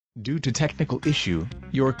Due to technical issue,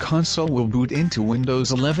 your console will boot into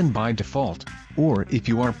Windows 11 by default, or if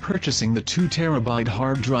you are purchasing the 2TB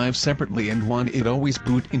hard drive separately and want it always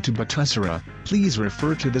boot into Batocera, please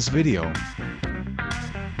refer to this video.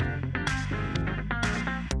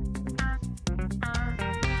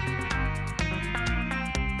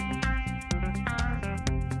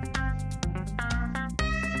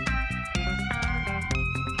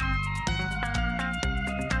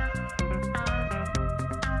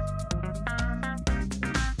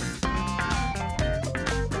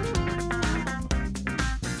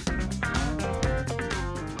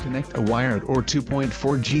 Connect a wired or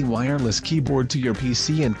 2.4G wireless keyboard to your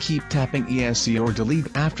PC and keep tapping ESC or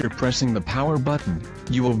delete after pressing the power button.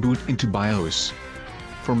 You will boot into BIOS.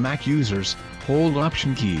 For Mac users, hold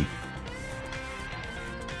Option key.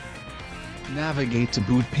 Navigate to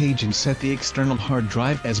boot page and set the external hard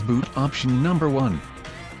drive as boot option number 1.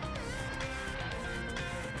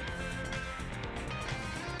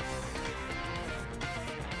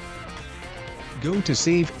 Go to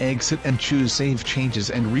Save Exit and choose Save Changes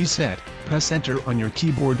and Reset. Press Enter on your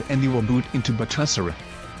keyboard and you will boot into Batocera.